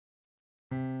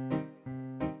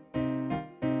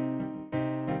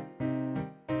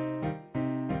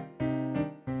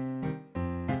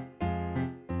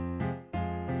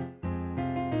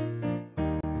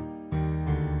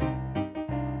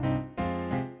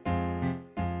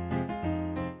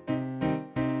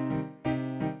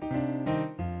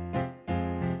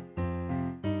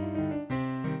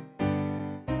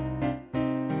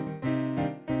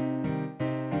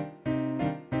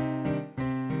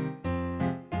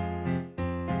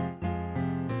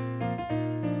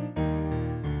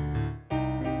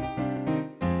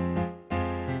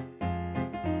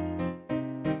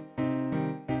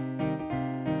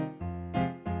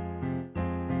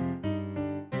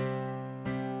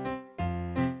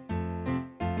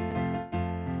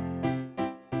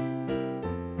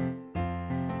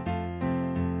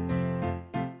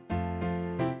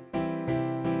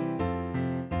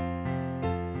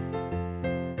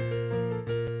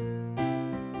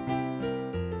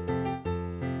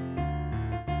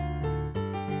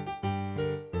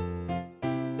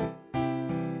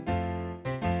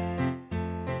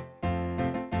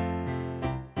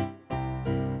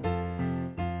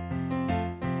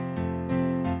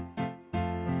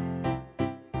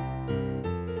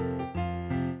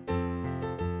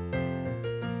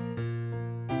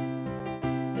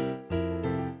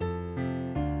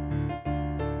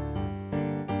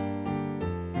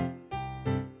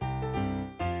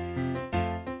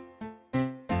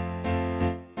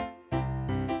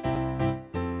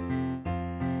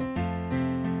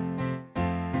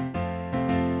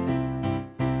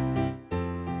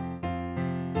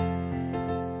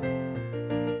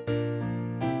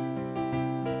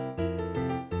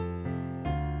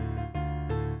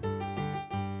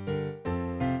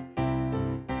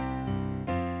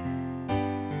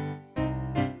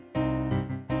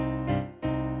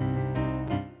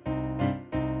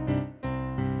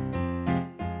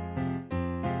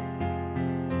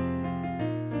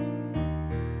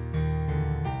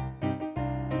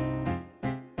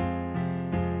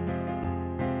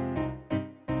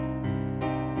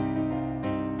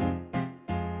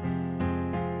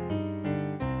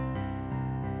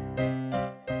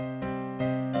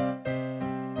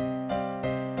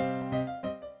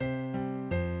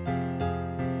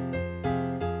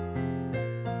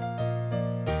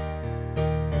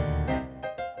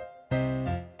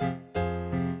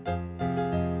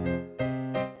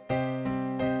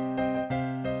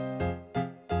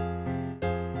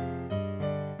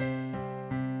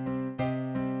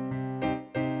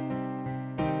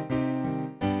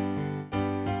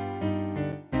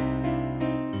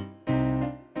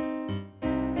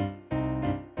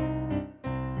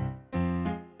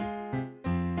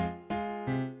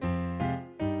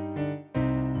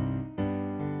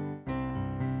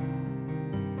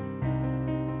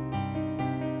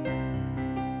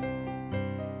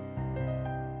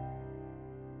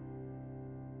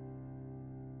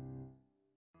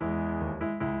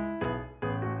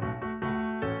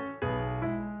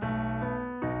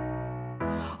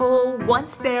Oh,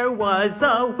 once there was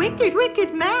a wicked,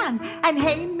 wicked man, and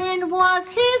Haman was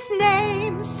his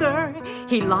name, sir.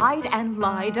 He lied and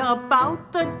lied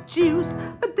about the Jews,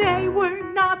 but they were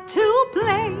not to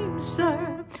blame,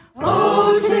 sir.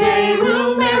 Oh, today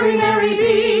will merry, merry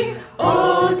be.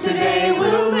 Oh, today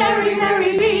will merry,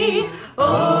 merry be.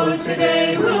 Oh,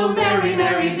 today will merry,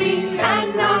 merry be.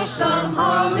 And now some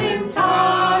Haman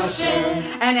Tashin.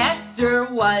 And Esther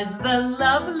was the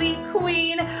lovely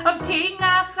queen of King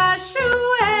Ahasuerus.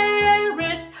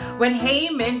 When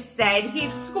Haman said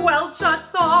he'd squelch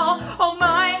us all, oh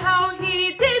my, how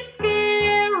he did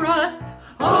scare us.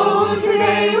 Oh,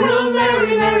 today will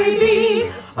merry, merry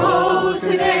be. Oh,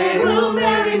 today will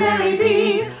merry, merry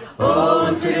be.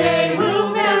 Oh, today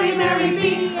will merry, merry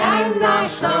be. And now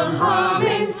some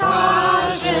Haman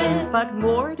Tashin. But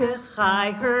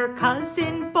Mordecai, her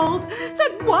cousin bold,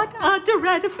 said, what a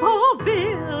dreadful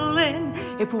villain.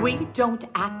 If we don't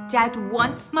act at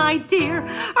once, my dear,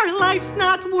 our life's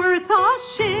not worth a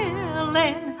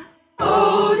shilling.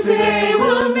 Oh, today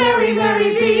will merry,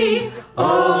 merry be.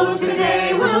 Oh,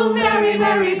 today will merry,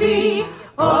 merry be.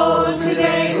 Oh,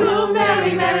 today will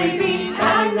merry, merry be.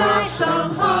 And now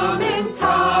some Haman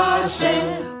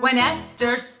Tashin. When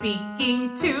Esther,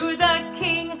 speaking to the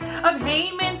king of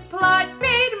Haman's plot,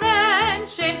 made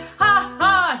mention, ha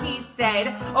ha, he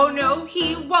said, oh no,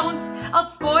 he won't, I'll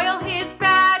spoil his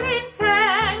bad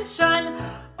intention.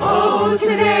 Oh,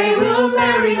 today will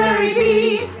merry, merry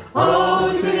be.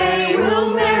 Oh, today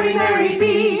will merry, merry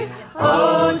be.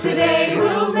 Oh, today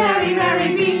will merry,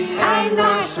 merry be. And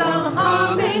now some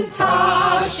Haman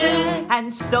Tashin.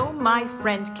 And so my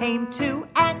friend came to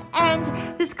an end,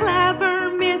 this clever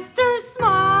Mr.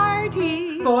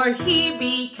 Smarty. For he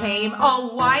became a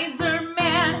wiser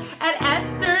man at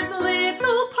Esther's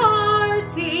little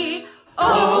party.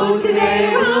 Oh,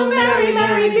 today will merry,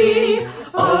 merry be.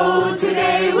 Oh,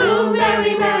 today will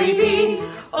merry, merry be.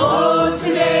 Oh,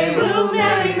 today will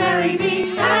merry, merry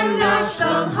be. And now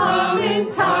some Haman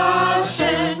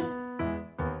Tashin.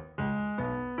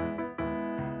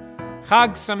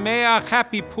 Chag Sameach,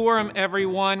 Happy Purim,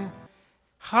 everyone.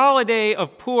 Holiday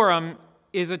of Purim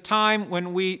is a time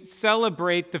when we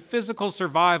celebrate the physical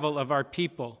survival of our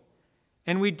people.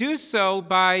 And we do so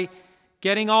by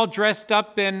getting all dressed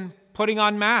up and putting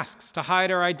on masks to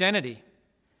hide our identity.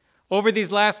 Over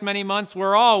these last many months,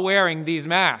 we're all wearing these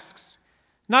masks.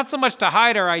 Not so much to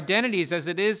hide our identities as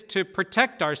it is to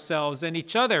protect ourselves and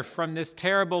each other from this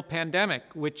terrible pandemic,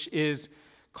 which is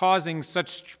causing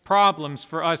such problems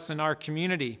for us in our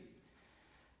community.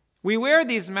 We wear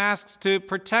these masks to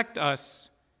protect us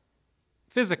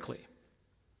physically.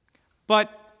 But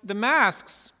the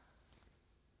masks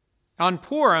on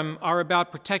Purim are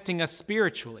about protecting us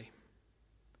spiritually.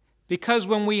 Because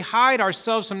when we hide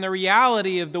ourselves from the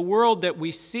reality of the world that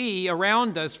we see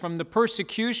around us, from the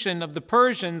persecution of the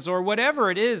Persians or whatever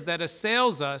it is that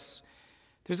assails us,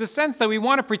 there's a sense that we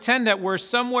want to pretend that we're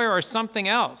somewhere or something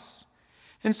else.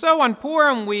 And so on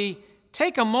Purim, we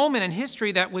take a moment in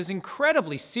history that was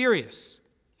incredibly serious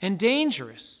and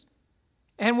dangerous.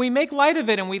 And we make light of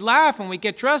it, and we laugh, and we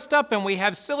get dressed up, and we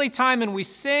have silly time, and we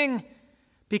sing,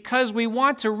 because we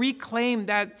want to reclaim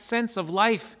that sense of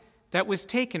life that was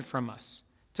taken from us,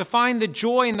 to find the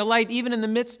joy and the light even in the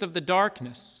midst of the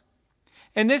darkness.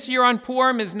 And this year on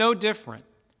Purim is no different.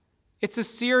 It's a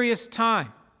serious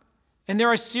time. And there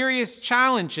are serious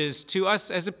challenges to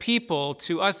us as a people,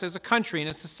 to us as a country and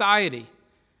a society.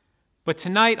 But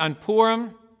tonight on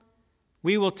Purim,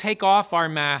 we will take off our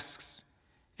masks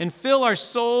and fill our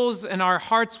souls and our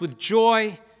hearts with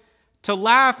joy, to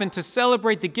laugh and to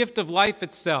celebrate the gift of life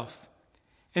itself.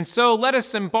 And so let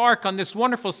us embark on this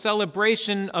wonderful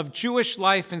celebration of Jewish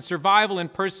life and survival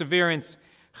and perseverance.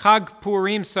 Chag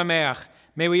Purim Sameach.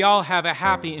 May we all have a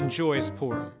happy and joyous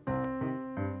Purim.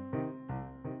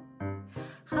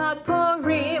 Chag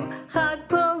Purim,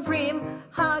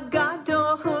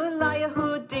 Haggadah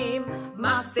LaYehudim,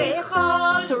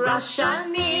 Masechot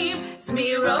Rashanim,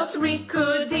 Zmirot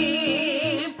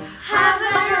Rikudim.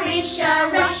 Havana Risha,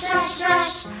 rush, rush,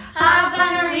 rush.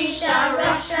 Havana Risha,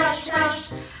 rush, rush,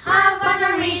 rush.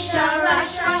 Havana Risha,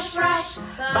 rush, rush, rush.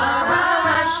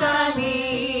 Barashanim.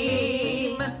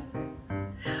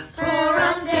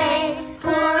 Purim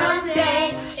Day,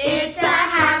 it's a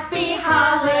happy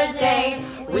holiday.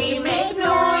 We make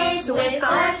noise with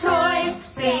our toys,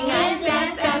 sing and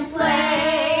dance and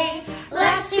play.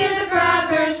 Let's hear the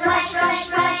groggers rush, rush,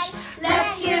 rush.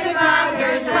 Let's hear the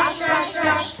groggers rush, rush,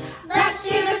 rush. Let's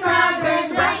hear the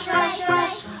groggers rush, rush,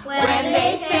 rush when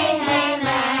they say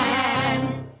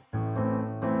Haman.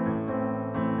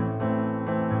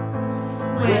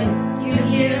 When you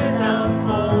hear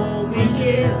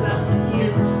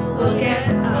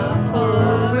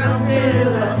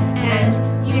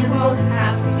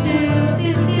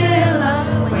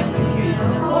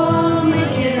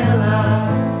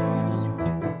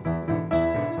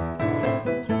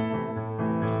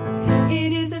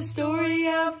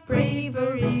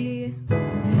slavery.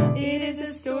 It is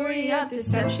a story of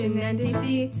deception and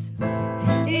defeat.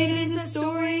 It is a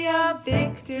story of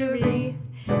victory.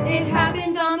 It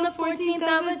happened on the 14th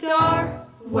of Adar.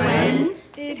 When?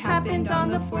 It happened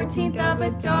on the 14th of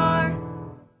Adar.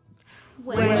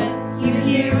 When you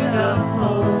hear the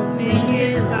whole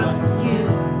Megillah, you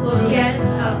will get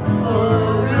a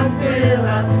whole thrill,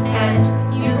 and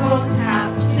you won't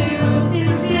have to sit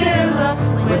still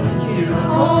when you hear the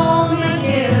whole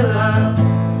Megillah.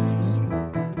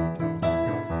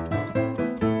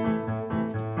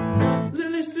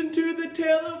 Listen to the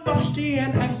tale of Vashti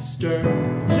and Esther.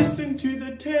 Listen to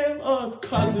the tale of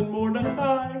cousin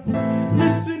Mordecai.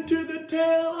 Listen to the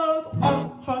tale of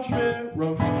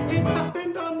Ahasuerus. It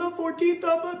happened on the 14th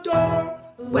of Adar.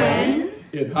 When?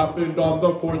 It happened on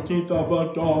the 14th of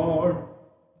Adar.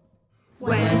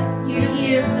 When you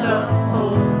hear the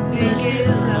whole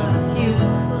Megillah, you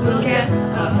will get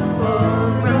a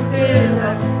whole thrill,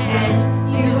 and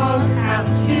you won't have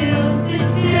to sit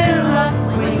still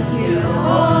when you hear the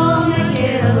whole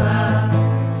Megillah.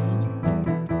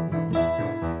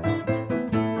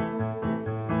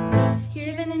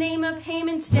 Hear the name of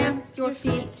Haman, stamp your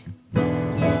feet.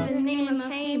 Hear the name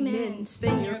of Haman,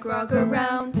 spin your grog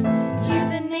around. Hear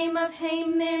the name of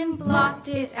Haman, blot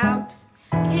it out.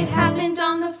 It happened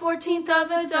on the 14th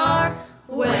of Adar.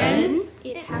 When?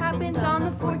 It happened on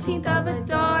the 14th of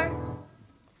Adar.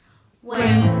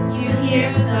 When you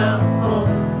hear the whole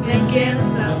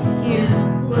Megillah, you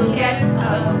will get a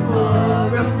whole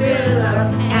thrill,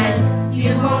 and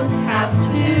you won't have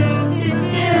to sit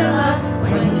still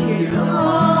when you hear the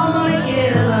whole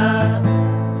Megillah.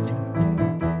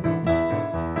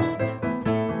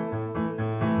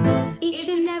 Each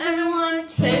and everyone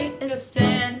take a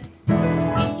stand.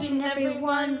 Each and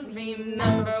everyone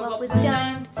remember what was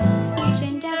done. Each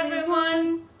and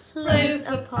everyone plays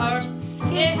a part.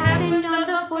 It happened on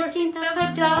the 14th of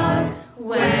Adar.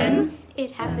 When?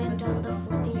 It happened on the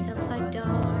 14th of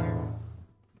Adar.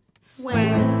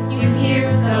 When you hear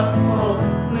the whole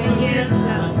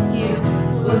Megillah, you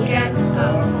will get a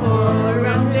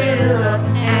whole thrill,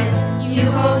 and you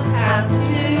won't have to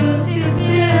sit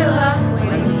still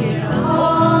when you hear the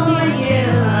whole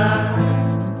Megillah.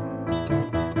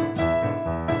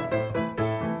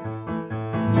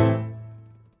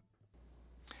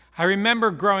 I remember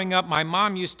growing up, my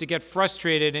mom used to get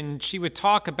frustrated and she would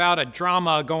talk about a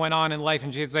drama going on in life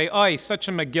and she'd say, "Oy, such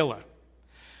a Megillah."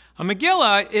 A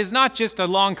Megillah is not just a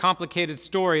long, complicated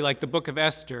story like the book of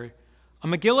Esther. A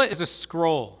Megillah is a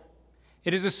scroll.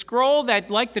 It is a scroll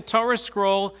that, like the Torah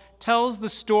scroll, tells the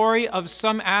story of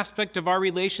some aspect of our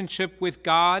relationship with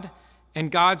God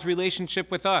and God's relationship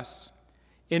with us.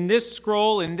 In this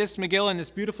scroll, in this Megillah, in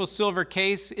this beautiful silver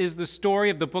case, is the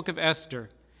story of the book of Esther.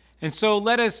 And so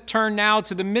let us turn now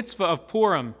to the mitzvah of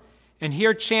Purim and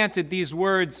hear chanted these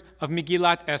words of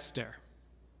Megillat Esther.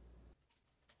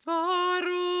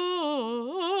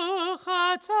 Baruch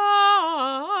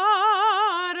atah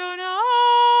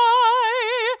Adonai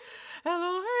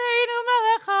Eloheinu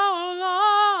melech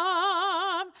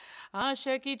haolam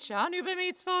asher kitshanu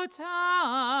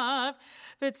b'mitzvotav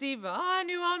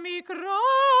v'tzivanu al mikra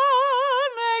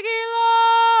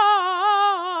Megillah.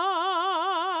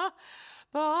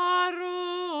 Baruch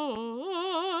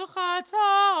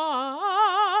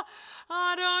atah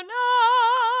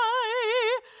Adonai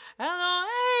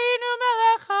Eloheinu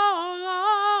melech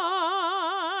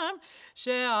haolam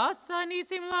she'asa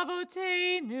nisim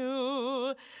lavoteinu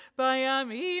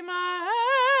bayamim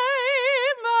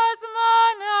hahem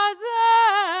b'zman hazeh.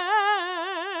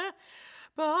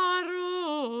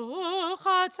 Baruch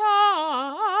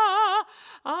atah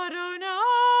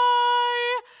Adonai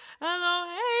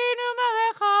Eloheinu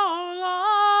melech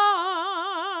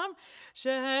haolam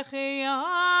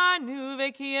שהחיינו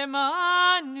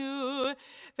וקיימנו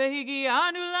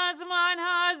והגיענו לזמן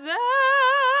הזה.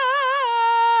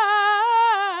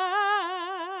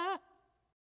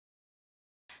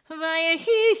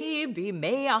 ויהי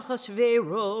בימי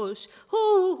אחשוורוש,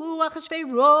 הוא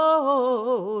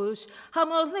אחשוורוש,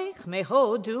 המולך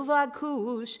מהודו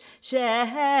וכוש,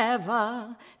 27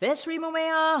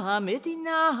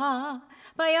 המדינה,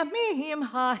 בימים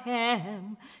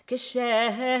ההם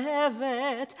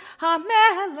כשבט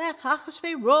המלך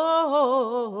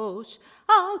אחשוורוש,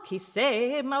 על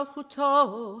כיסא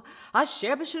מלכותו,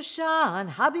 אשר בשושן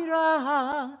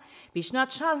הבירה,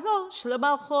 בשנת 3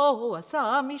 למלכו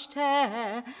עשה משתה,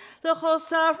 לכל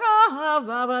שריו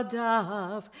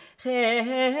ועבדיו,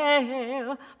 חיל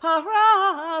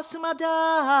פרס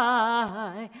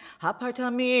ומדי,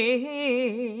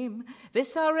 הפרטמים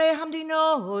ושרי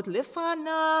המדינות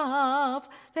לפניו,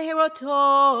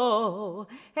 והראותו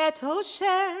את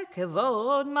אושר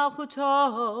כבוד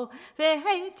מלכותו,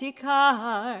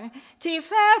 והתיכר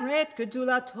תפארת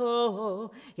גדולתו,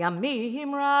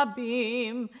 ימים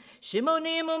רבים,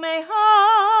 80 ומאת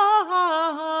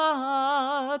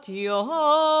יום.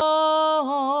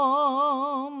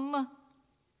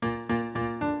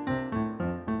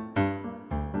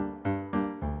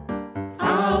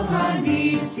 על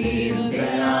הניסים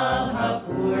ועל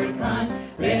הפורקן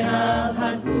ועל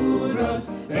הגבורות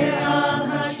ועל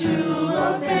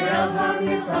התשועות ועל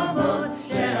המלחמות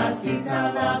שעשית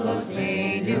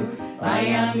לאבותינו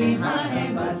בימים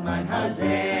ההם בזמן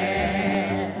הזה.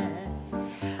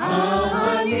 על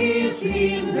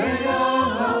הניסים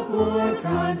ועל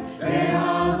הפורקן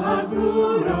ועל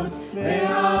הגבורות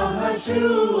ועל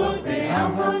התשועות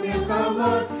ועל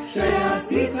המלחמות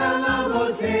שעשית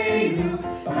לאבותינו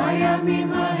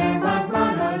בימים ההם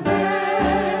בזמן הזה.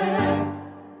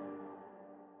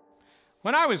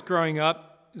 When I was growing up,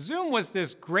 Zoom was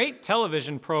this great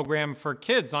television program for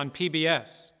kids on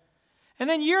PBS. And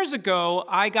then years ago,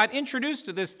 I got introduced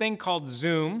to this thing called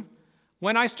Zoom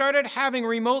when I started having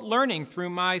remote learning through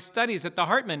my studies at the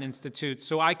Hartman Institute,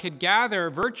 so I could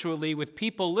gather virtually with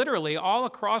people literally all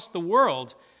across the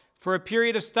world for a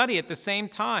period of study at the same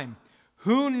time.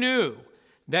 Who knew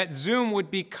that Zoom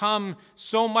would become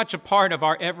so much a part of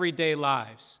our everyday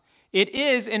lives? It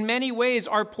is, in many ways,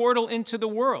 our portal into the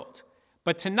world.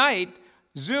 But tonight,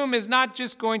 Zoom is not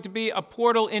just going to be a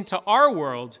portal into our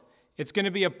world, it's going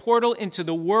to be a portal into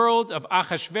the world of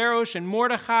Ahasuerus and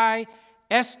Mordechai,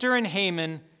 Esther and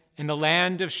Haman, in the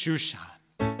land of Shushan.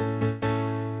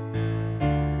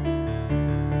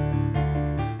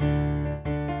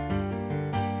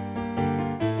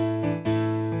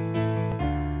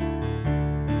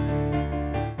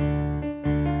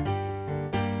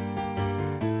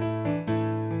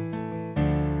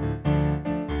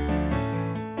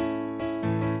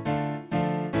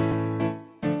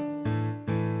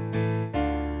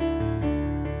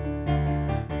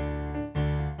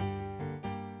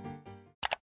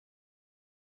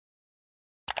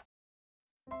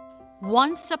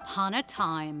 Once upon a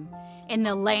time, in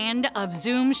the land of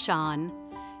Zoomshan,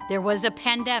 there was a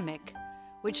pandemic,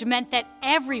 which meant that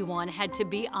everyone had to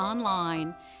be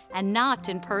online and not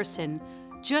in person,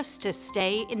 just to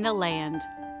stay in the land.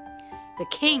 The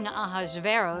king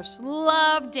Ahasuerus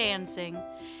loved dancing,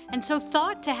 and so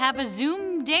thought to have a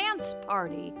Zoom dance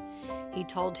party. He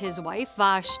told his wife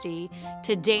Vashti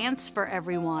to dance for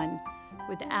everyone,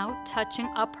 without touching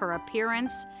up her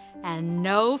appearance and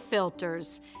no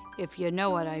filters, if you know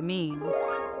what I mean.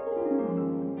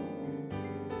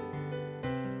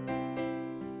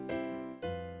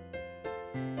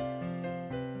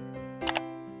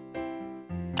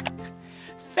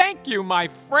 Thank you, my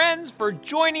friends, for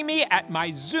joining me at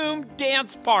my Zoom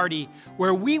dance party,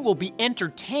 where we will be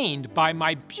entertained by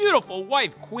my beautiful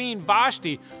wife, Queen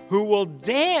Vashti, who will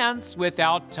dance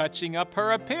without touching up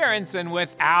her appearance and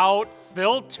without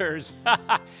filters,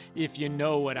 if you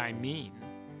know what I mean.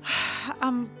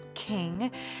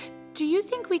 King, do you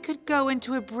think we could go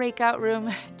into a breakout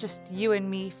room, just you and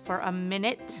me, for a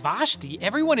minute? Vashti,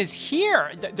 everyone is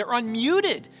here. They're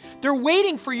unmuted. They're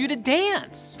waiting for you to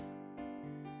dance.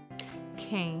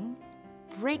 King,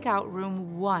 breakout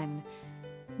room 1.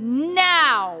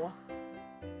 Now!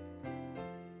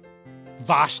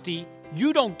 Vashti,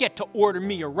 you don't get to order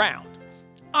me around.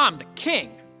 I'm the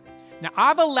king. Now,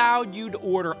 I've allowed you to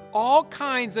order all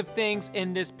kinds of things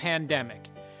in this pandemic.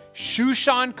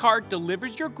 Shushan Cart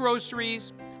delivers your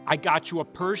groceries. I got you a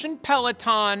Persian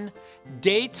Peloton,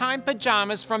 daytime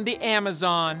pajamas from the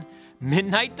Amazon,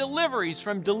 midnight deliveries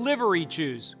from Delivery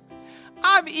Chews.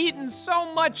 I've eaten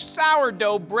so much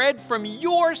sourdough bread from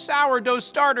your sourdough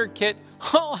starter kit,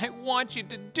 all I want you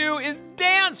to do is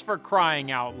dance, for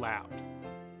crying out loud.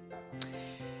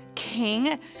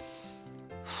 King,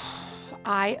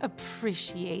 I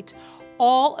appreciate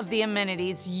all of the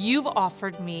amenities you've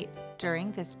offered me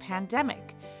during this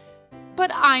pandemic.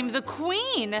 But I'm the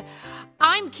queen.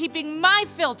 I'm keeping my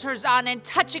filters on and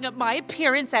touching up my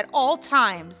appearance at all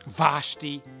times.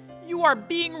 Vashti, you are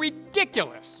being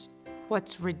ridiculous.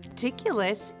 What's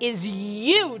ridiculous is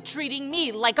you treating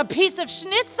me like a piece of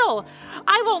schnitzel.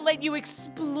 I won't let you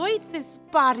exploit this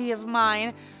body of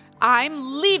mine.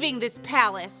 I'm leaving this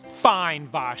palace. Fine,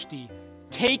 Vashti.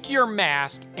 Take your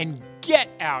mask and get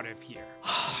out of here.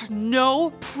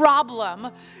 No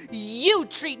problem. You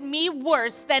treat me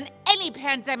worse than any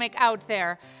pandemic out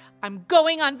there. I'm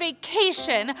going on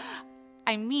vacation.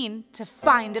 I mean to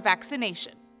find a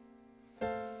vaccination.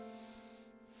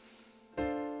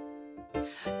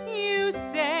 You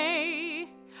say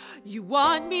you You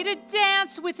want me to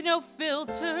dance with no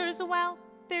filters? Well,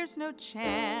 there's no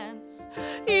chance.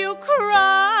 You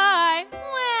cry,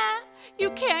 well,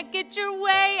 you can't get your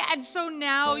way, and so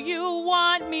now you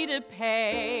want me to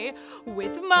pay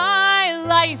with my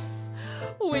life,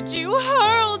 which you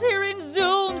hurled here in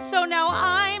Zoom. So now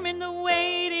I'm in the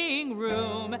waiting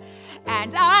room,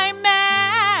 and I'm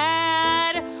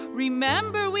mad.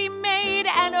 Remember, we made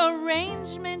an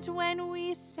arrangement when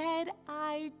we said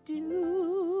I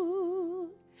do.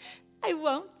 I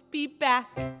won't be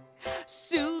back.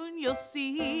 Soon you'll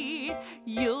see,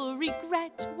 you'll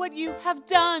regret what you have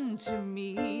done to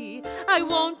me. I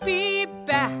won't be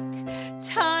back,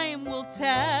 time will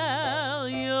tell.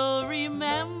 You'll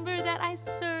remember that I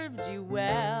served you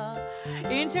well.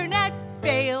 Internet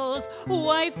fails,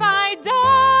 Wi-Fi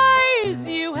dies.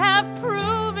 You have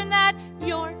proven that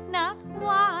you're not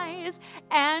wise.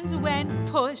 And when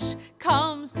push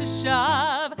comes to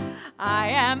shove, I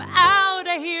am out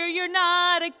of here. You're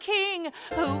not a king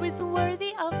who is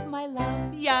worthy of my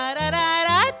love.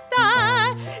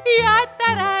 Ya-da-da-da-da,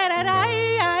 ya-da-da-da-da,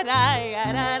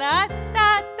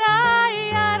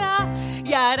 ya-da-da-da-da-da,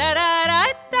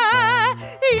 ya-da-da-da-da,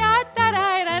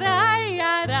 ya-da-da-da-da,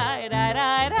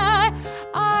 ya-da-da-da-da.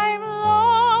 I'm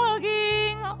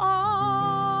logging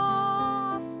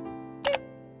off.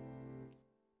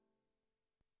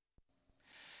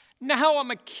 Now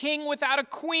I'm a king without a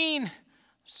queen. I'm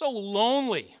so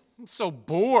lonely. I'm so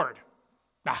bored.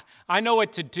 I know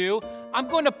what to do. I'm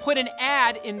going to put an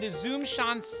ad in the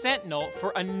Zoomshan Sentinel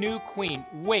for a new queen.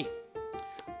 Wait,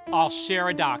 I'll share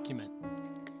a document.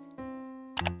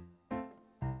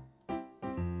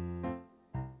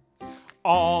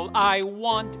 All I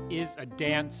want is a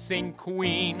dancing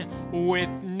queen with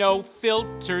no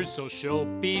filters so she'll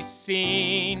be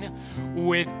seen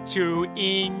with two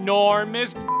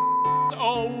enormous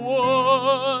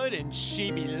oh, wouldn't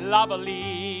she be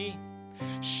lovely?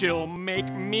 She'll make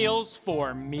meals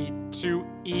for me to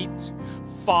eat,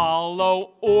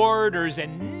 follow orders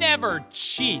and never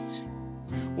cheat.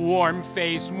 Warm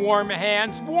face, warm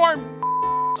hands, warm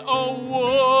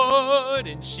oh,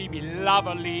 wouldn't she be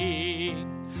lovely?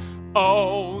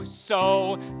 Oh,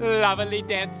 so lovely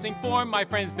dancing for my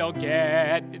friends, they'll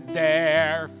get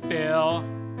their fill.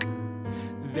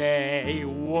 They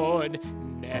would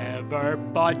never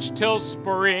budge till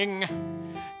spring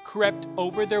crept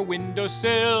over their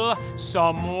windowsill,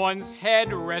 someone's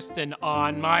head resting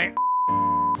on my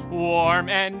warm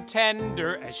and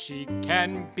tender as she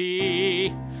can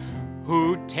be,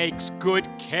 who takes good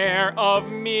care of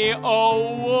me.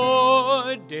 Oh,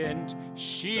 wouldn't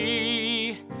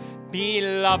she be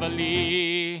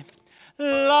lovely?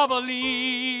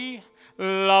 Lovely,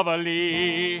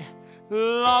 lovely,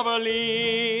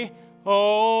 lovely.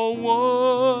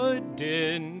 Oh,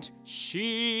 wouldn't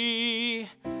she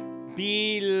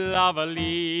be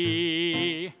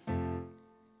lovely?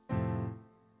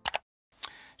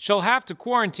 She'll have to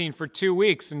quarantine for 2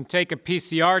 weeks and take a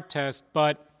PCR test,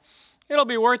 but it'll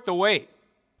be worth the wait.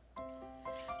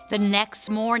 The next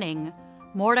morning,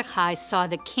 Mordecai saw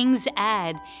the king's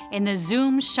ad in the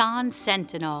Zoomshan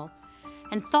Sentinel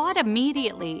and thought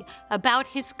immediately about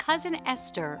his cousin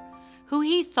Esther, who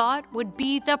he thought would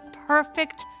be the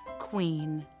perfect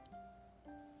queen.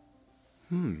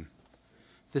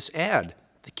 This ad,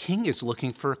 the king is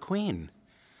looking for a queen.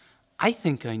 I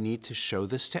think I need to show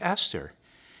this to Esther.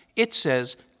 It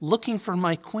says, looking for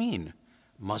my queen.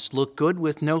 Must look good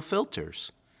with no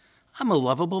filters. I'm a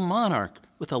lovable monarch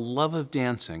with a love of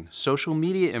dancing, social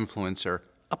media influencer,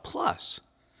 a plus.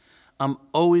 I'm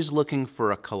always looking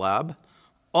for a collab.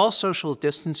 All social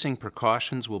distancing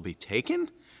precautions will be taken.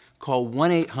 Call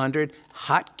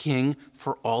 1-800-HOT-KING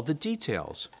for all the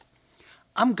details.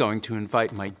 I'm going to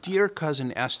invite my dear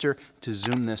cousin Esther to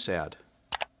Zoom this ad.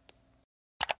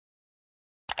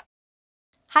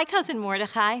 Hi, Cousin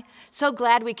Mordecai. So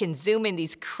glad we can Zoom in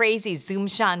these crazy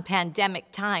Zoomshan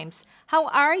pandemic times. How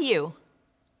are you?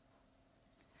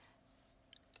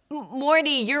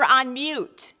 Morty, you're on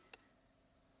mute.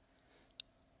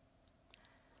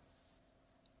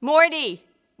 Morty,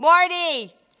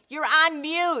 you're on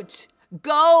mute.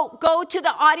 Go to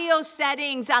the audio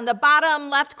settings on the bottom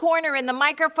left corner in the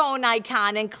microphone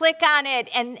icon and click on it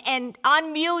and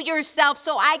unmute yourself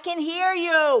so I can hear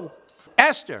you.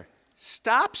 Esther,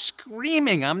 stop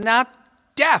screaming. I'm not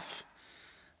deaf.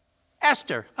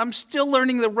 Esther, I'm still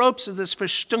learning the ropes of this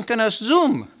verstunkenes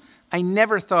Zoom. I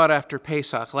never thought after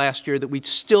Pesach last year that we'd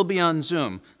still be on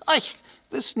Zoom.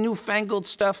 This newfangled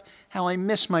stuff, how I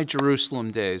miss my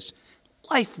Jerusalem days.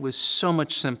 Life was so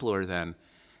much simpler then.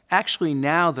 Actually,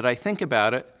 now that I think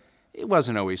about it, it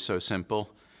wasn't always so simple.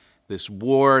 This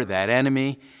war, that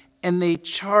enemy, and they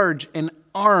charge an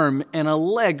arm and a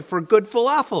leg for good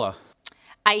falafel.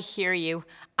 I hear you.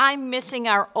 I'm missing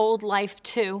our old life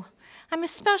too. I'm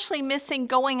especially missing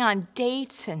going on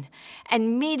dates and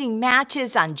meeting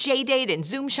matches on JDate and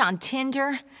Zoomshan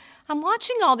Tinder. I'm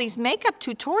watching all these makeup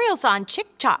tutorials on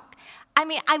TikTok. I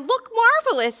mean, I look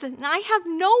marvelous and I have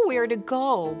nowhere to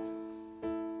go.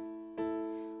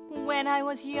 When I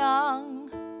was young,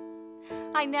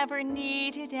 I never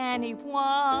needed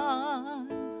anyone.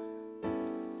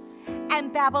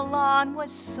 And Babylon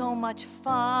was so much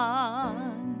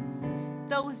fun.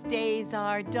 Those days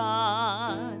are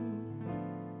done.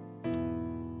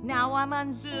 Now I'm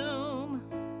on Zoom,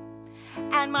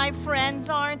 and my friends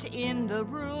aren't in the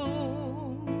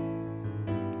room.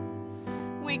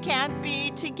 We can't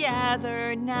be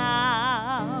together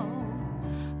now.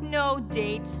 No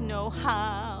dates, no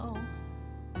how.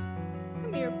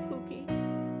 Come here, Pookie.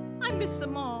 I miss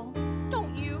them all,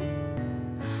 don't you?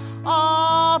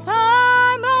 All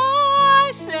by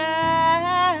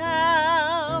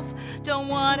myself. Don't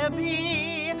wanna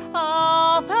be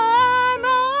all by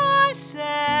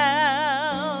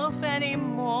myself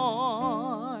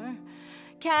anymore.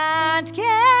 Can't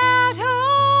get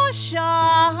a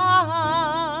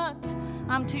shot.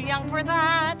 I'm too young for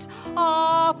that.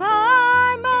 All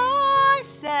by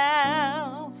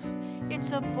myself. It's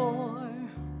a bore.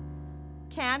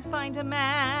 Can't find a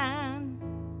man.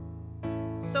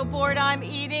 So bored I'm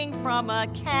eating from a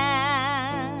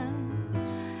can.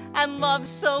 And love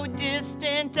so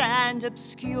distant and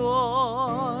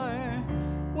obscure.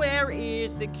 Where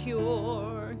is the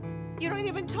cure? You don't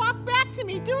even talk back to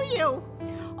me, do you?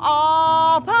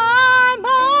 All by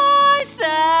myself.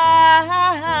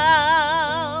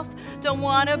 Don't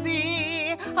wanna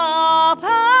be all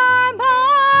by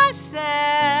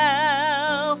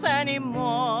myself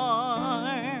anymore.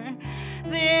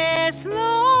 This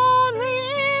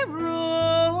lonely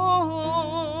room,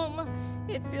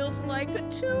 it feels like a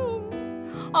tomb.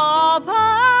 All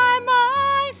by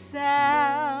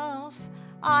myself,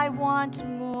 I want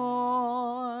more.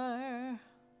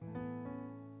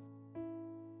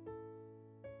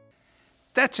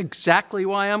 That's exactly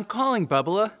why I'm calling,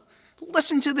 Bubba.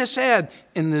 Listen to this ad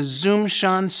in the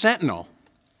Zoomshan Sentinel.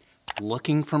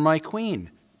 Looking for my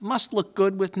queen. Must look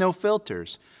good with no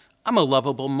filters. I'm a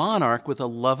lovable monarch with a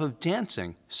love of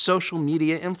dancing. Social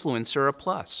media influencer a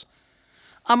plus.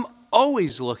 I'm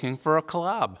always looking for a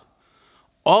collab.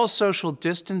 All social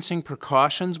distancing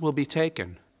precautions will be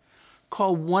taken.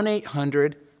 Call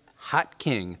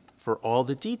 1-800-HOT-KING for all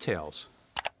the details.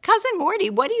 Cousin Morty,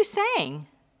 what are you saying?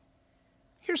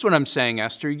 Here's what I'm saying,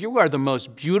 Esther. You are the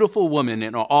most beautiful woman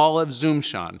in all of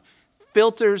Zoomshan.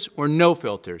 Filters or no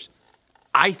filters,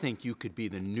 I think you could be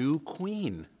the new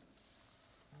queen.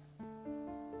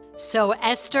 So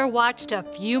Esther watched a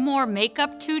few more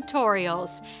makeup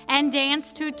tutorials and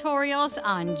dance tutorials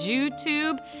on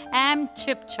YouTube and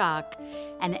TikTok.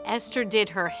 And Esther did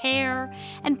her hair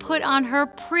and put on her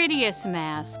prettiest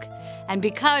mask. And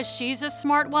because she's a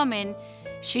smart woman,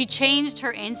 she changed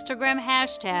her Instagram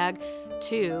hashtag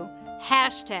to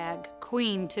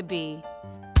 #QueenToBe.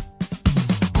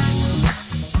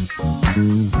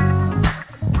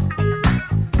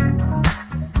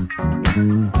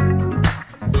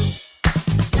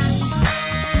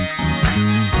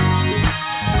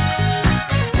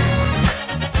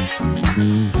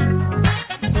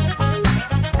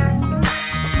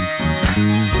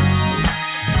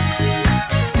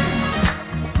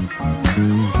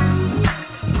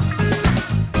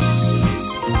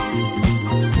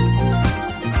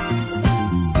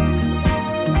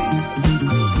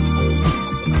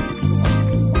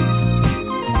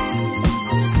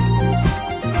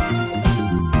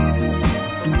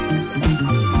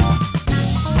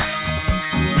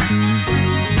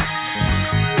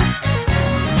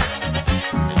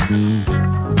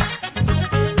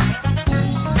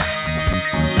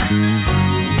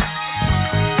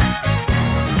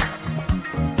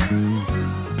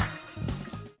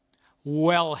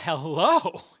 Well,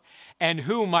 hello. And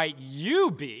who might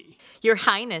you be? Your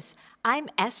Highness, I'm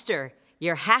Esther,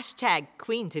 your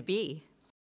 #QueenToBe.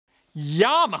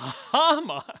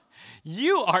 Yamahama!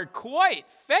 You are quite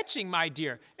fetching, my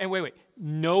dear. And wait,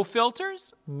 no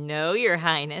filters? No, Your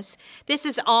Highness. This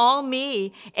is all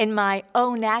me in my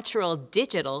au natural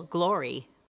digital glory.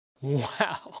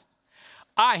 Wow.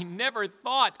 I never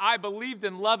thought I believed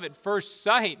in love at first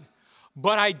sight,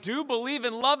 but I do believe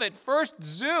in love at first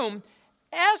Zoom.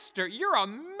 Esther, you're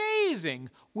amazing.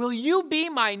 Will you be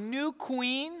my new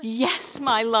queen? Yes,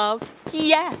 my love,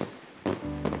 yes.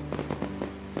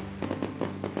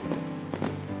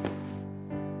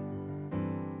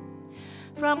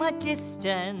 From a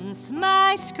distance,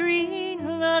 my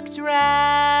screen looked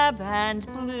drab and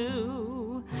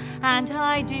blue, and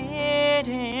I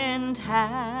didn't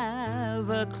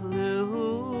have a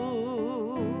clue.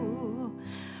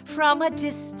 From a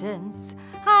distance,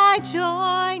 I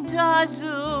joined a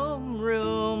Zoom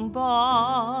room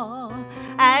ball,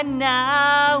 and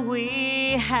now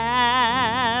we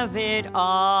have it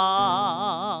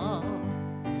all.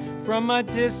 From a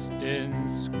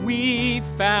distance, we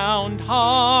found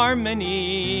harmony.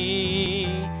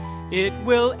 It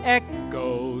will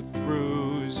echo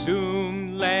through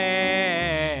Zoom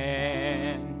land.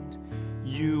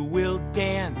 You will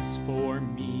dance for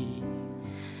me.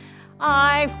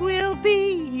 I will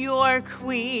be your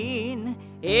queen.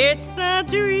 It's the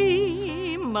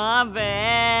dream of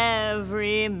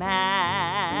every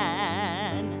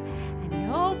man. And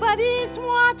nobody's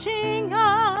watching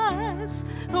us.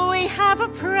 We have a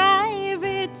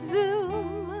private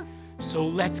Zoom. So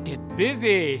let's get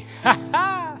busy. Ha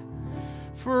ha!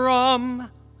 From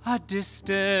a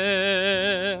distance.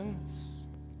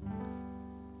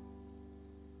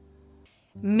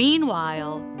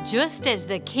 Meanwhile, just as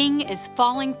the king is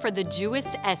falling for the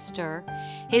Jewess Esther,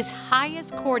 his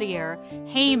highest courtier,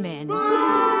 Haman,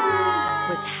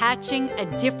 was hatching a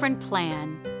different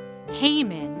plan.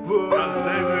 Haman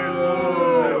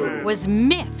was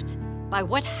miffed by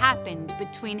what happened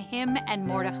between him and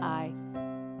Mordecai.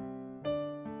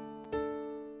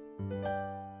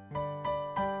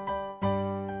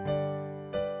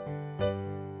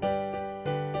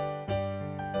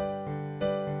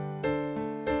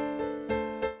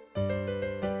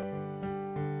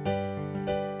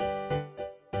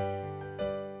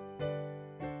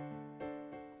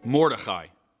 Mordecai,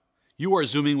 you are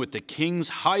Zooming with the king's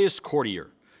highest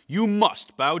courtier. You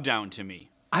must bow down to me.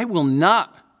 I will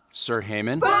not, Sir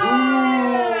Haman.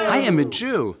 I am a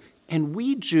Jew, and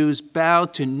we Jews bow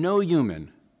to no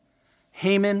human.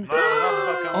 Haman,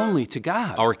 only to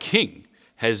God. Our king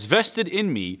has vested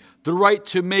in me the right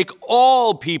to make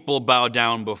all people bow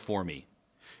down before me.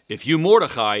 If you,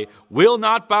 Mordecai, will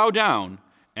not bow down,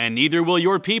 and neither will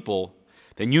your people,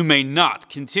 then you may not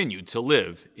continue to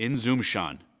live in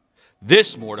Zumshan.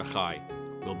 This, Mordecai,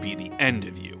 will be the end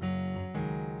of you.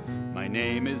 My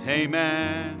name is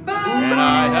Haman, and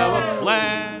I have a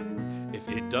plan. If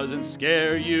it doesn't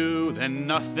scare you, then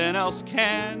nothing else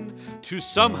can. To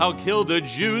somehow kill the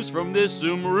Jews from this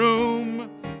Zoom room.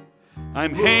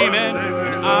 I'm Haman,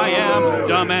 and I am a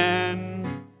dumb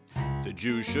man. The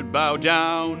Jews should bow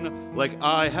down like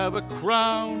I have a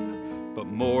crown. But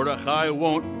Mordecai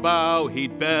won't bow,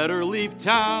 he'd better leave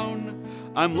town.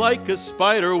 I'm like a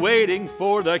spider waiting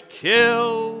for the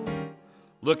kill.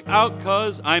 Look out,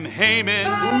 'cause I'm Haman,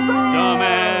 the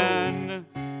man.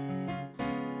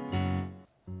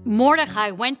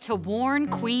 Mordecai went to warn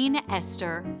Queen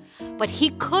Esther, but he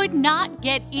could not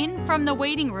get in from the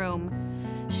waiting room.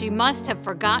 She must have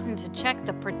forgotten to check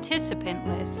the participant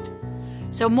list.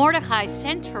 So Mordecai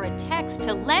sent her a text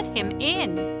to let him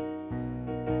in.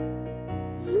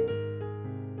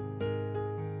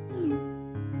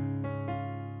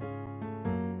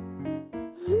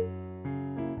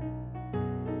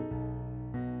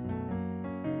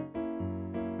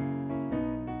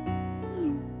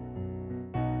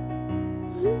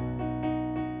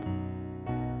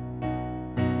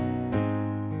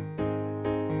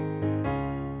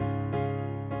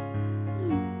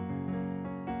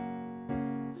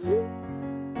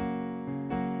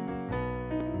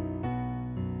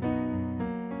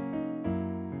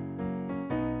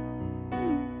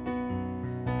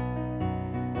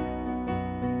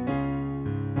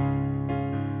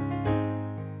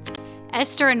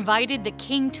 Esther invited the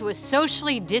king to a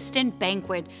socially distant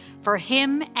banquet for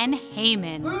him and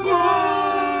Haman.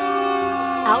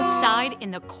 Outside in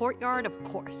the courtyard, of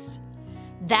course.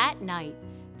 That night,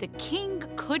 the king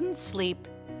couldn't sleep.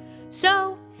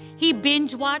 So he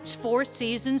binge-watched 4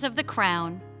 seasons of The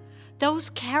Crown. Those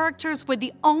characters were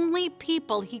the only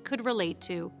people he could relate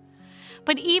to.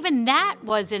 But even that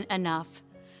wasn't enough.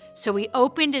 So he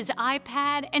opened his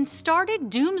iPad and started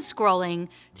doom-scrolling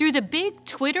through the big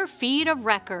Twitter feed of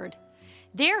record.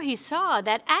 There he saw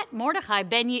that @Mordecai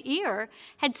Ben Yair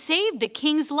had saved the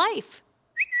king's life.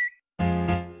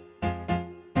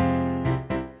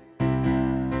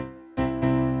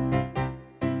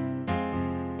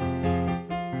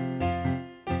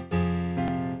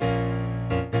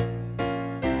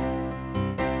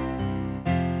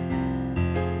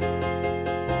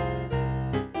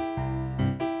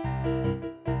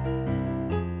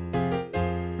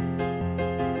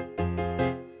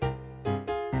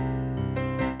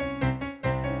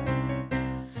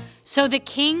 So the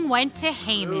king went to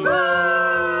Haman.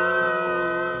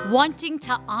 wanting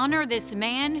to honor this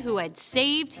man who had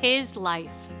saved his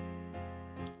life.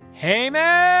 Haman!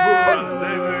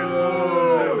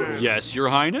 Yes, Your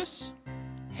Highness?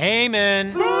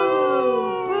 Haman!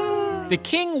 The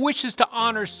king wishes to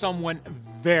honor someone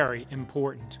very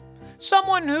important.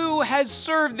 Someone who has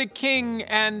served the king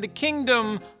and the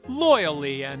kingdom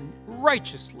loyally and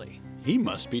righteously. He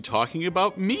must be talking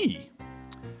about me.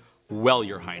 Well,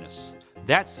 Your Highness,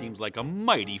 that seems like a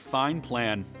mighty fine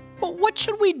plan. But what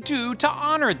should we do to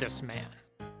honor this man?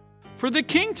 For the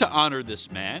king to honor this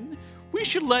man, we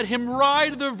should let him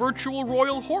ride the virtual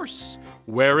royal horse,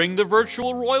 wearing the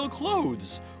virtual royal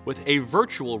clothes, with a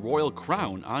virtual royal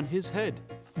crown on his head.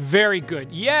 Very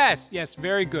good. Yes,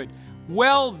 very good.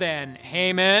 Well then,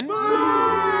 Haman,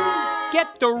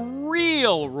 get the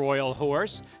real royal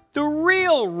horse, the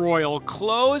real royal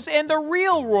clothes, and the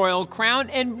real royal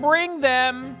crown, and bring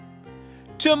them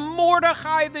to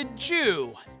Mordecai the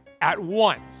Jew at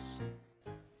once.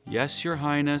 Yes, Your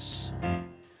Highness.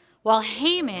 While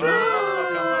Haman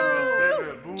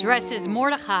dresses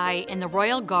Mordecai in the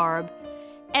royal garb,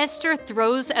 Esther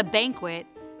throws a banquet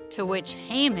to which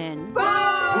Haman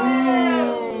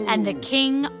and the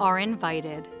king are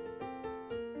invited.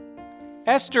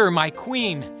 Esther, my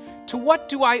queen, to what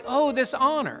do I owe this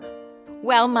honor?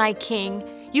 Well, my king,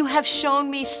 you have shown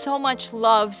me so much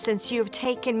love since you have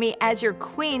taken me as your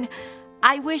queen.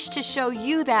 I wish to show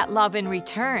you that love in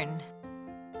return.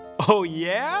 Oh,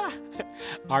 yeah?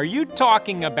 Are you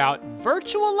talking about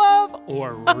virtual love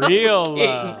or real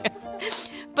love?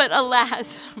 But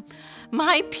alas,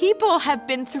 my people have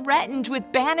been threatened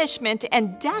with banishment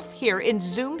and death here in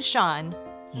Zumshan.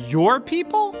 Your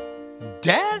people?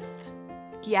 Death?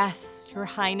 Yes, Your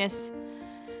Highness.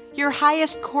 Your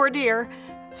highest courtier,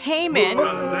 Haman,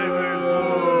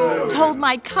 told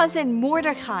my cousin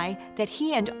Mordecai that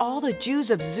he and all the Jews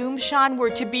of Zumshan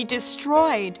were to be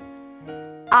destroyed.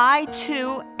 I,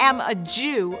 too, am a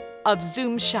Jew of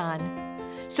Zumshan.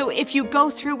 So if you go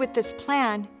through with this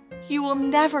plan, you will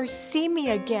never see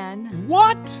me again.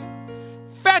 What?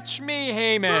 Fetch me,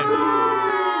 Haman!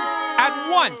 At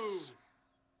once!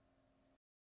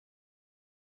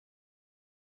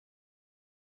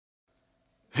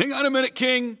 Hang on a minute,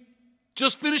 King.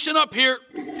 Just finishing up here.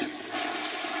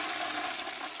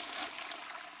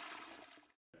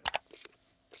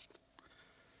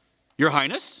 Your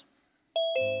Highness?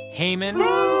 Haman,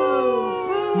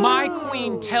 my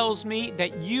queen tells me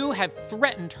that you have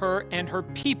threatened her and her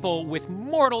people with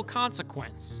mortal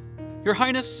consequence. Your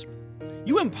Highness,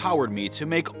 you empowered me to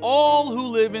make all who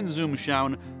live in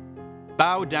Zumshan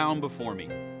bow down before me,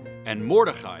 and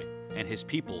Mordecai and his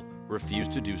people refuse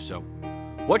to do so.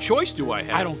 What choice do I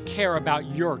have? I don't care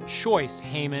about your choice,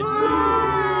 Haman. You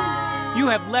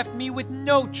have left me with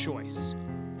no choice.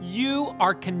 You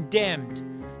are condemned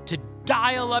to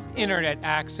dial-up internet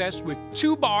access with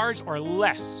 2 bars or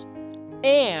less.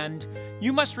 And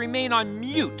you must remain on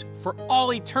mute for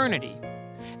all eternity.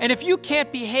 And if you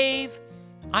can't behave,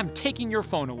 I'm taking your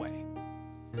phone away.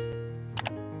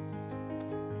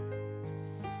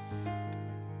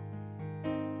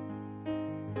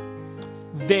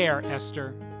 There,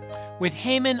 Esther. With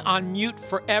Haman on mute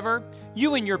forever,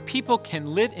 you and your people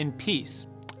can live in peace.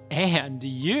 And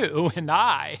you and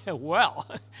I, well,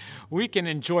 we can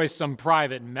enjoy some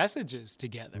private messages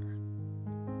together.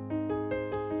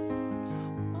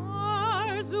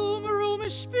 Our Zoom room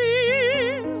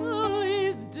Spiel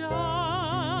is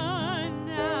done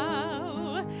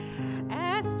now.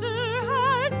 Esther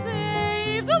has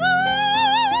saved the day.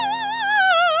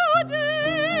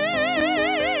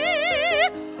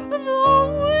 The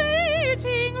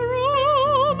waiting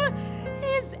room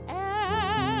is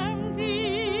empty.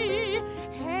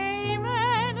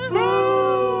 Haman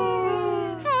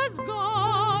has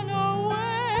gone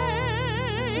away.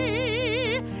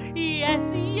 Yes,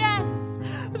 yes,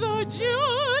 the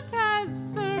Jews have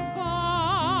survived.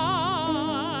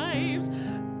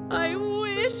 I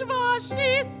wish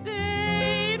Vashti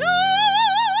stayed alive.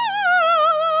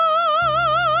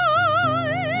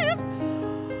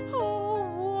 Oh,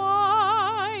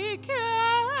 why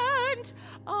can't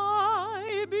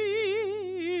I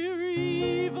be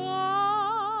revived?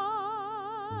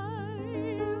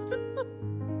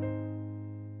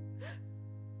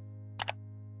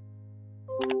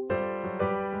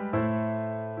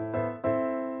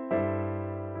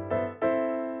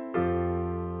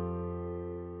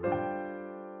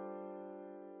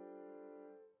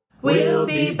 We'll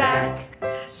be back,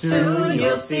 soon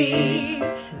you'll see.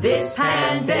 This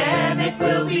pandemic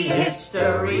will be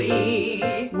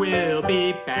history. We'll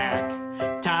be back,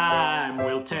 time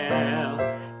will tell,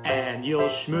 and and you'll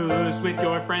schmooze with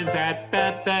your friends at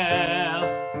Bethel.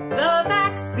 The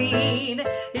vaccine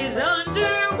is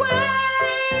underway,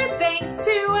 thanks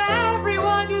to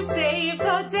everyone who saved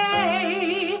the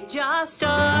day. Just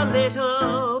a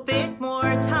little bit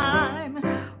more time.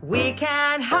 We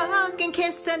can hug and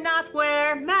kiss and not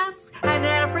wear masks, and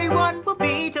everyone will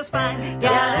be just fine. Da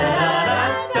da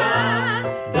da da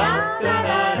da da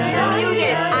da. You're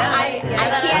muted. I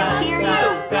can't hear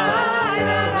you.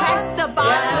 Press the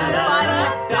bottom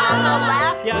button on the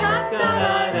left.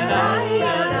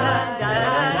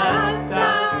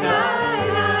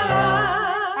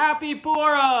 Happy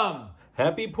Purim!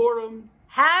 Happy Purim!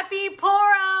 Happy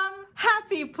Purim!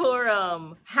 Happy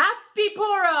Purim! Happy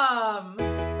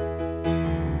Purim!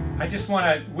 I just want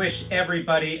to wish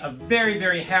everybody a very,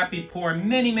 very happy Purim.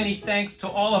 Many, many thanks to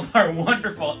all of our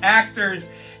wonderful actors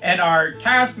and our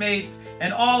castmates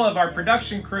and all of our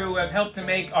production crew who have helped to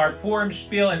make our Purim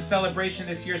Spiel and celebration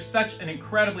this year such an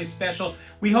incredibly special.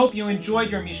 We hope you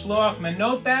enjoyed your Mishloach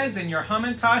Manot bags and your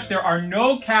Hamantash. There are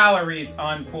no calories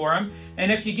on Purim.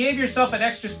 And if you gave yourself an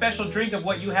extra special drink of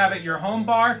what you have at your home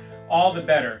bar, all the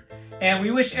better. And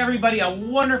we wish everybody a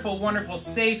wonderful, wonderful,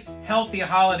 safe, healthy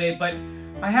holiday. But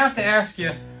I have to ask you,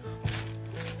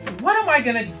 what am I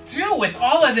going to do with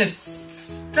all of this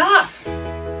stuff?